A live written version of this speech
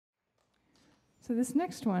So this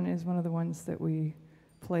next one is one of the ones that we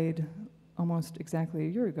played almost exactly a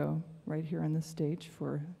year ago, right here on this stage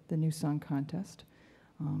for the New Song Contest.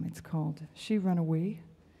 It's called She Run Away,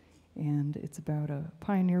 and it's about a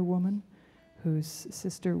pioneer woman whose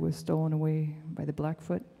sister was stolen away by the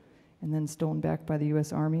Blackfoot and then stolen back by the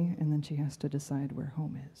U.S. Army, and then she has to decide where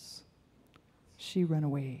home is. She Run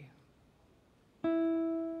Away.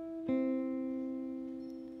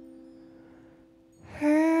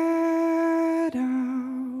 Head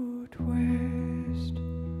out west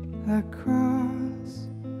across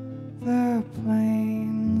the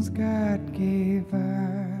plains God gave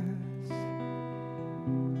us.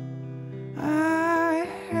 I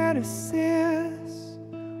had a sis,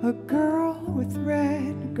 a girl with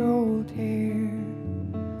red gold hair,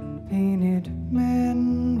 painted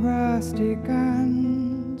men, rusty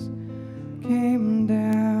guns, came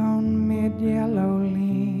down mid-yellow leaves.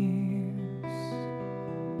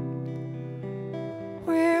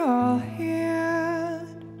 We all hid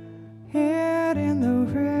in the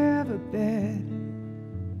riverbed,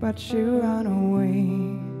 but she run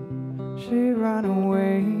away, she run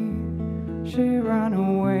away, she run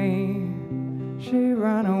away, she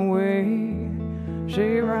run away,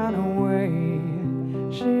 she run away,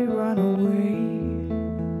 she run away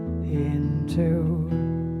into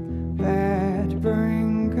that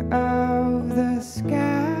brink of the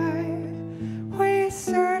sky. We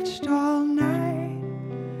searched all night,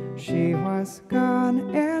 she was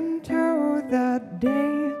gone into the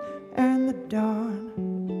day and the dawn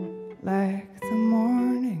like the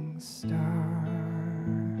morning star.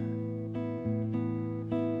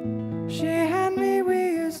 She and me,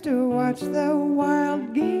 we used to watch the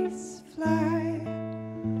wild geese fly.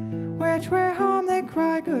 Which way home they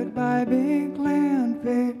cry goodbye, big land,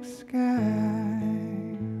 big sky.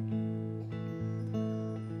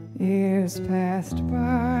 Years passed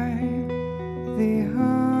by, the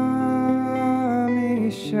army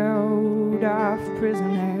showed off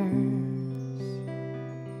prisoners.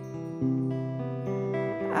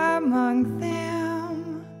 Among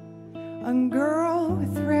them, a girl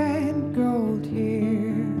with red gold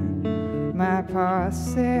hair. My pa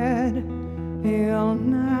said he'll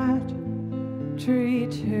not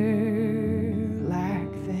treat her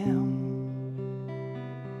like them.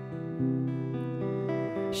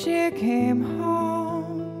 She came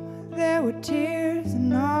home, there were tears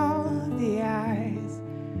in all the eyes,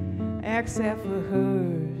 except for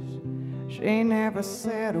hers. She never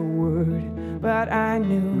said a word, but I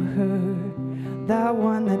knew her, the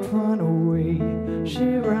one that run away.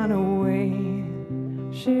 She run away,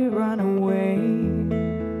 she run away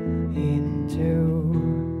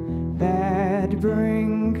into that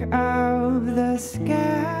brink of the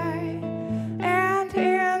sky. And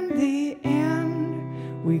in the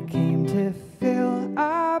end, we came to fill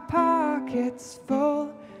our pockets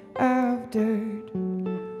full of dirt,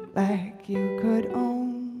 like you could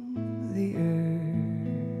own the earth.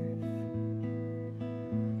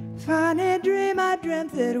 Funny dream, I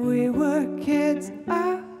dreamt that we were kids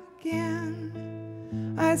again.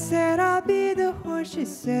 I said I'll be the horse, she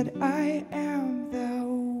said I am the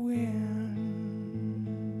wind.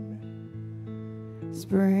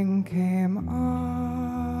 Spring came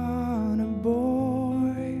on, a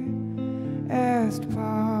boy asked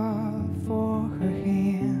Pa for her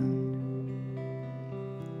hand.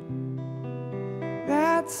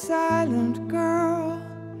 That silent girl,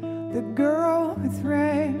 the girl with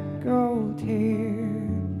red gold hair,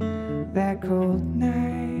 that cold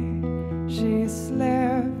night she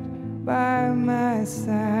slept by my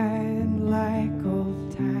side like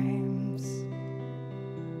old times.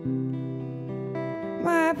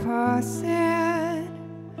 My pa said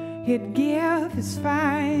he'd give his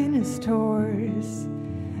finest horse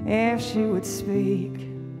if she would speak,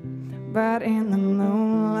 but in the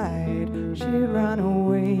moonlight she run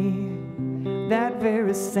away. That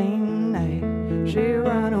very same night she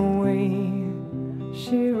run away,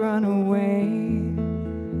 she run away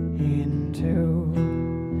into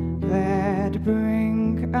that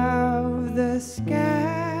brink of the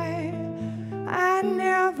sky. I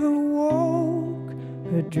never woke,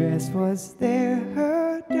 her dress was there,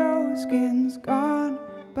 her doeskin's gone,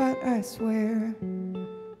 but I swear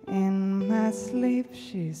in my sleep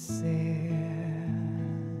she said,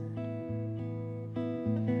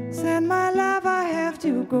 my love, I have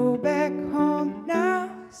to go back home now,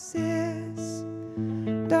 sis.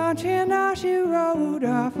 Don't you know she rode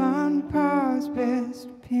off on Pa's best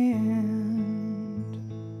pinned?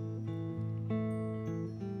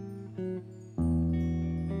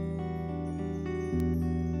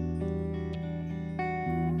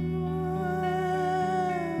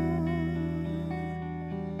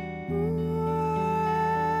 Ooh.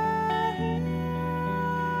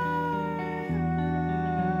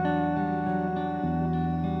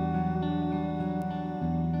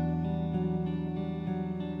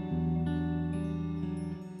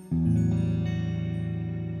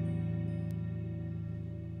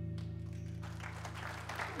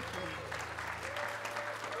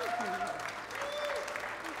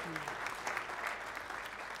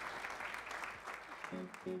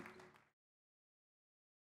 Thank you.